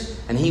leaders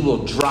and he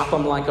will drop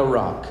them like a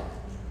rock.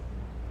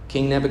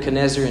 King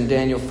Nebuchadnezzar in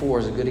Daniel 4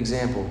 is a good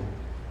example.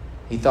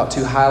 He thought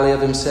too highly of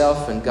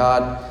himself, and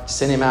God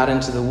sent him out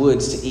into the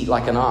woods to eat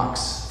like an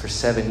ox for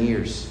 7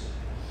 years.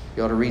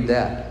 You ought to read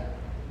that.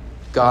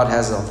 God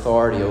has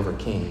authority over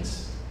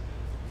kings.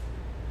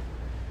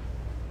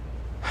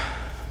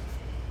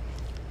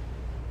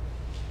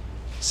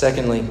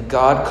 Secondly,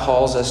 God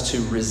calls us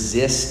to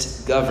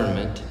resist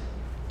government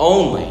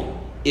only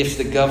if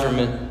the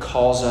government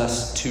calls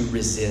us to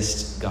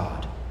resist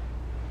God.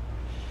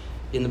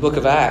 In the book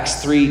of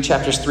Acts,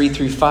 chapters 3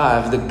 through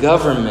 5, the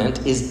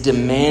government is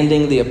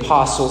demanding the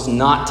apostles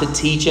not to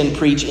teach and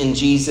preach in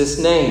Jesus'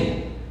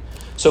 name.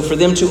 So for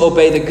them to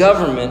obey the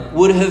government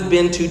would have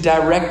been to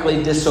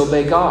directly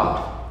disobey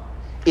God.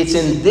 It's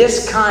in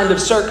this kind of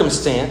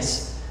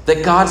circumstance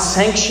that God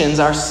sanctions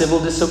our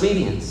civil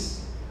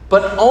disobedience,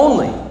 but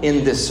only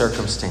in this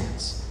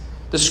circumstance.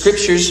 The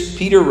scriptures,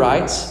 Peter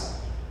writes,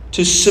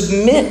 to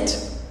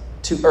submit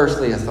to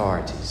earthly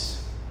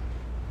authorities.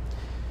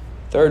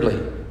 Thirdly,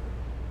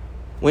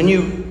 when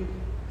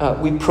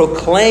we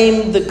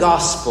proclaim the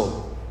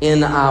gospel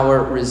in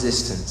our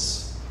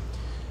resistance.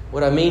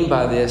 What I mean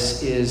by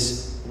this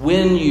is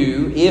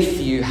if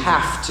you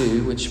have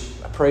to, which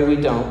I pray we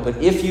don't, but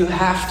if you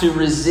have to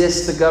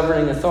resist the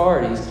governing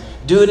authorities,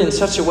 do it in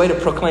such a way to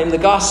proclaim the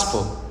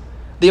gospel.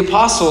 The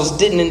apostles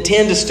didn't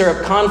intend to stir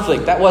up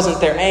conflict. That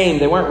wasn't their aim.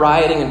 They weren't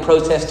rioting and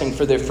protesting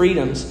for their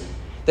freedoms.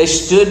 They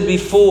stood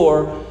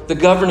before the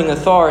governing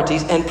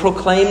authorities and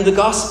proclaimed the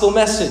gospel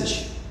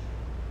message.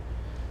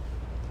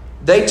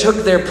 They took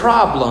their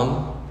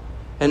problem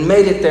and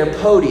made it their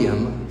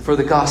podium for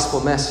the gospel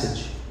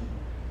message.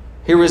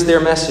 Here was their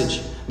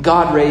message.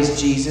 God raised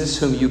Jesus,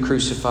 whom you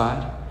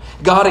crucified.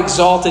 God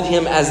exalted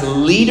him as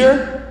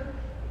leader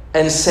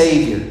and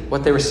Savior.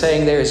 What they were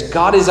saying there is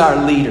God is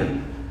our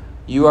leader.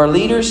 You are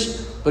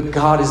leaders, but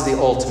God is the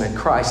ultimate.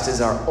 Christ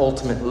is our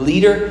ultimate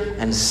leader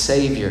and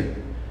Savior.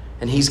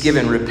 And he's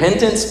given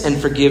repentance and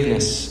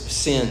forgiveness of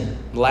sin.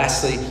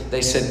 Lastly,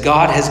 they said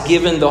God has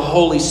given the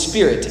Holy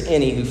Spirit to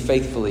any who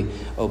faithfully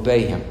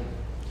obey him.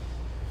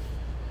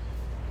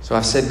 So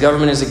I've said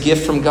government is a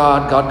gift from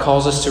God. God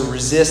calls us to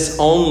resist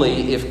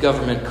only if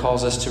government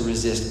calls us to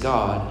resist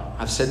God.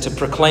 I've said to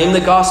proclaim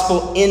the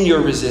gospel in your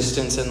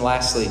resistance. And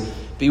lastly,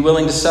 be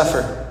willing to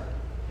suffer.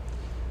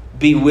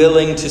 Be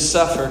willing to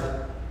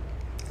suffer.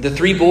 The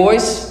 3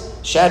 boys,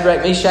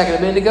 Shadrach, Meshach, and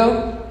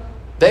Abednego,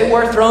 they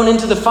were thrown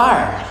into the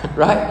fire,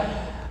 right?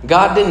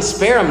 God didn't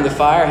spare them the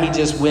fire. He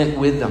just went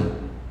with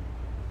them.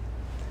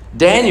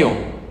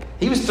 Daniel,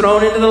 he was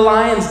thrown into the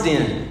lion's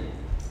den.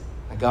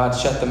 God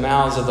shut the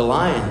mouths of the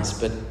lions,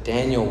 but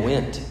Daniel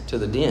went to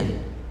the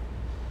den.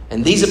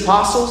 And these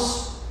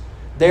apostles,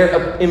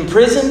 they're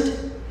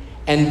imprisoned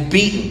and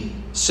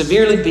beaten,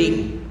 severely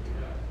beaten.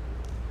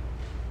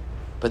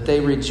 But they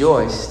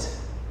rejoiced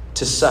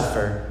to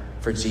suffer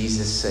for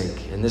Jesus'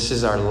 sake. And this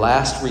is our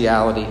last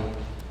reality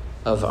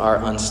of our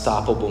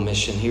unstoppable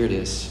mission. Here it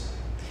is.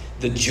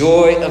 The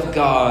joy of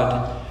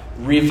God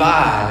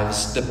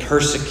revives the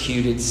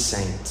persecuted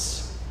saints.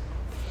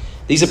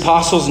 These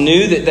apostles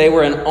knew that they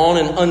were on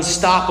an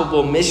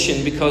unstoppable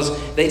mission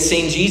because they'd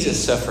seen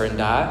Jesus suffer and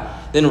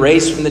die, then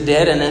raised from the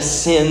dead and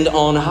ascend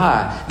on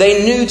high.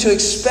 They knew to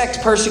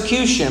expect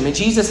persecution. I mean,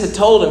 Jesus had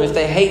told them, if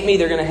they hate me,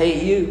 they're going to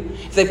hate you.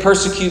 If they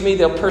persecute me,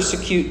 they'll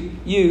persecute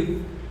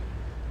you.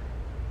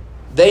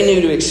 They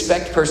knew to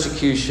expect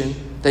persecution.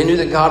 They knew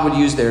that God would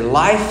use their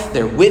life,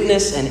 their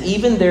witness, and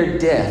even their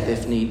death,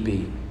 if need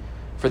be,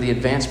 for the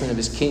advancement of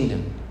his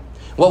kingdom.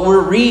 What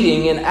we're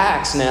reading in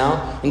Acts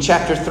now, in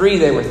chapter 3,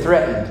 they were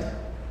threatened.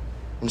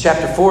 In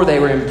chapter 4, they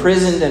were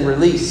imprisoned and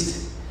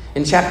released.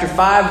 In chapter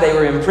 5, they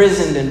were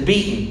imprisoned and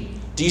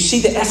beaten. Do you see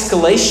the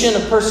escalation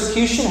of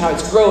persecution? How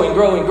it's growing.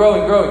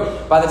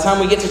 By the time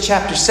we get to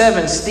chapter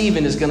 7,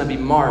 Stephen is going to be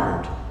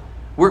martyred.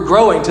 We're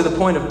growing to the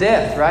point of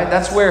death, right?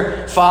 That's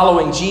where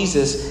following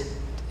Jesus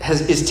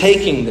is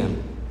taking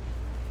them.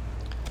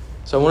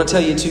 So I want to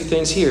tell you 2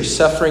 things here.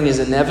 Suffering is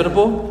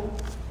inevitable.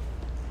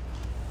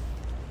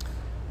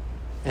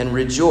 And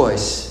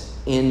rejoice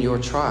in your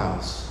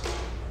trials.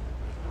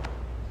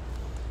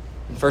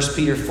 In 1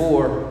 Peter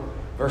 4,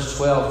 Verse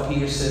 12,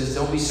 Peter says,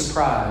 don't be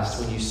surprised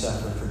when you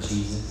suffer for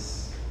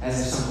Jesus,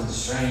 as if something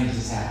strange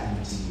is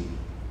happening to you.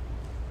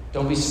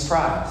 Don't be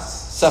surprised.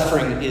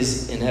 Suffering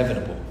is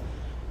inevitable.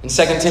 In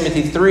 2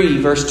 Timothy 3,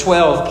 verse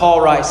 12,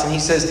 Paul writes, and he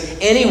says,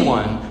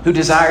 anyone who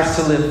desires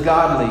to live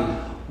godly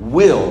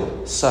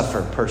will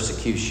suffer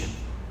persecution.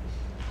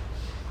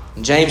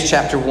 In James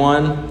chapter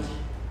 1,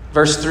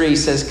 verse 3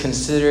 says,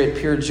 consider it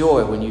pure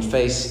joy when you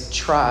face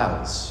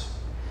trials.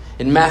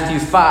 In Matthew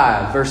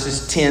 5,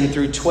 verses 10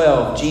 through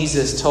 12,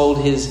 Jesus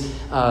told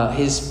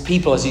his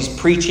people as he's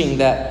preaching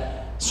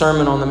that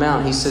Sermon on the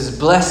Mount, he says,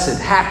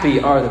 blessed, happy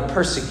are the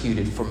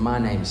persecuted for my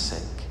name's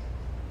sake.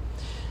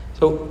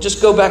 So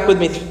just go back with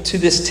me to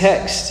this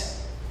text.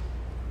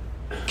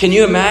 Can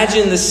you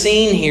imagine the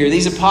scene here?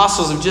 These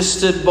apostles have just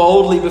stood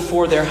boldly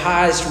before their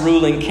highest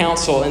ruling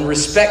council and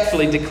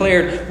respectfully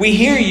declared, we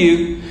hear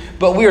you,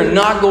 but we are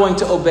not going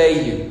to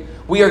obey you.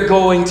 We are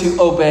going to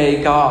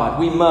obey God.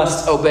 We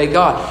must obey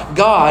God.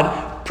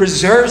 God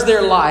preserves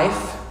their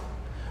life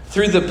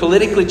through the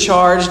politically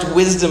charged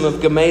wisdom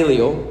of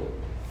Gamaliel.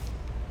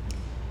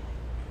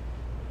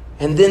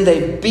 And then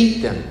they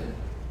beat them.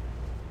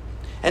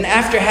 And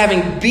after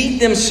having beat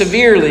them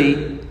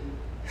severely,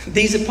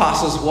 these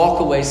apostles walk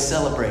away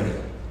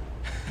celebrating.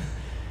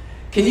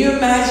 Can you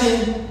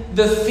imagine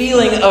the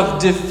feeling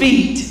of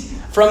defeat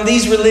from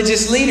these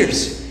religious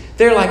leaders?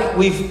 They're like,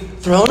 we've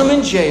thrown them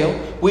in jail.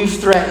 We've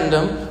threatened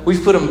them.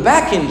 We've put them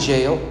back in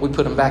jail. We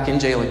put them back in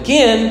jail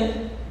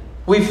again.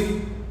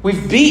 We've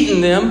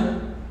beaten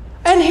them.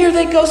 And here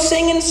they go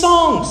singing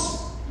songs.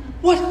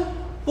 What?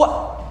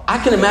 I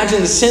can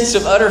imagine the sense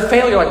of utter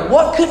failure. Like,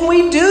 what could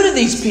we do to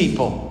these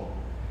people?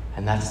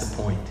 And that's the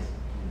point.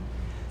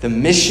 The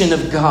mission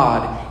of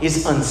God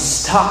is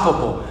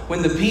unstoppable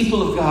when the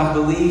people of God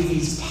believe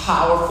He's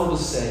powerful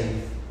to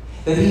save,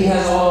 that He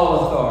has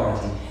all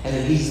authority, and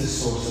that He's the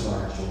source of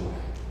our joy.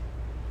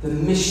 The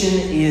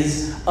mission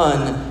is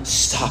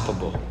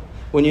unstoppable.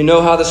 When you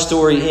know how the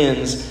story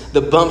ends,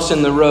 the bumps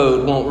in the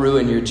road won't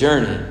ruin your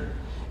journey.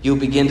 You'll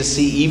begin to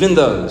see even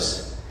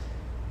those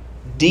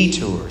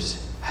detours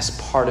as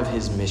part of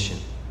His mission.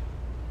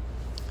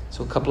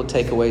 So a couple of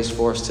takeaways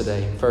for us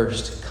today.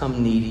 First,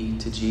 come needy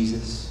to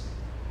Jesus.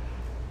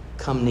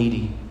 Come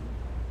needy.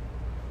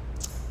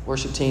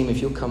 Worship team,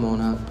 if you'll come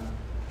on up.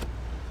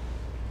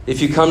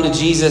 If you come to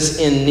Jesus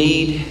in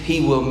need,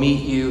 He will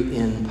meet you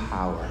in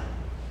power.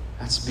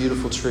 That's a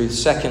beautiful truth.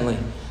 Secondly,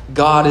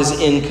 God is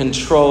in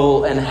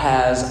control and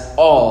has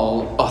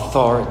all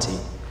authority.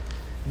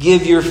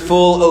 Give your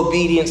full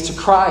obedience to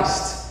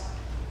Christ.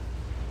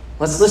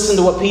 Let's listen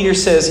to what Peter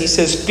says. He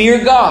says,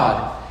 fear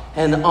God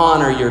and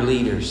honor your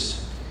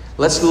leaders.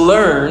 Let's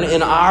learn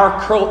in our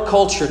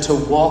culture to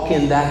walk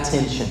in that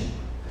tension.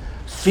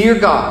 Fear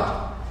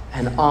God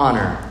and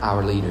honor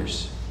our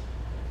leaders.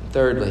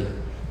 Thirdly,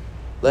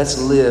 let's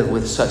live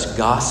with such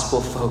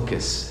gospel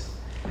focus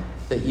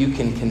that you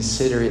can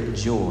consider it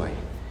joy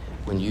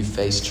when you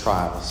face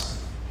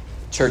trials.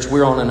 Church,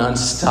 we're on an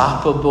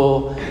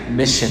unstoppable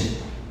mission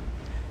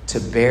to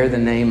bear the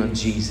name of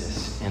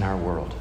Jesus in our world.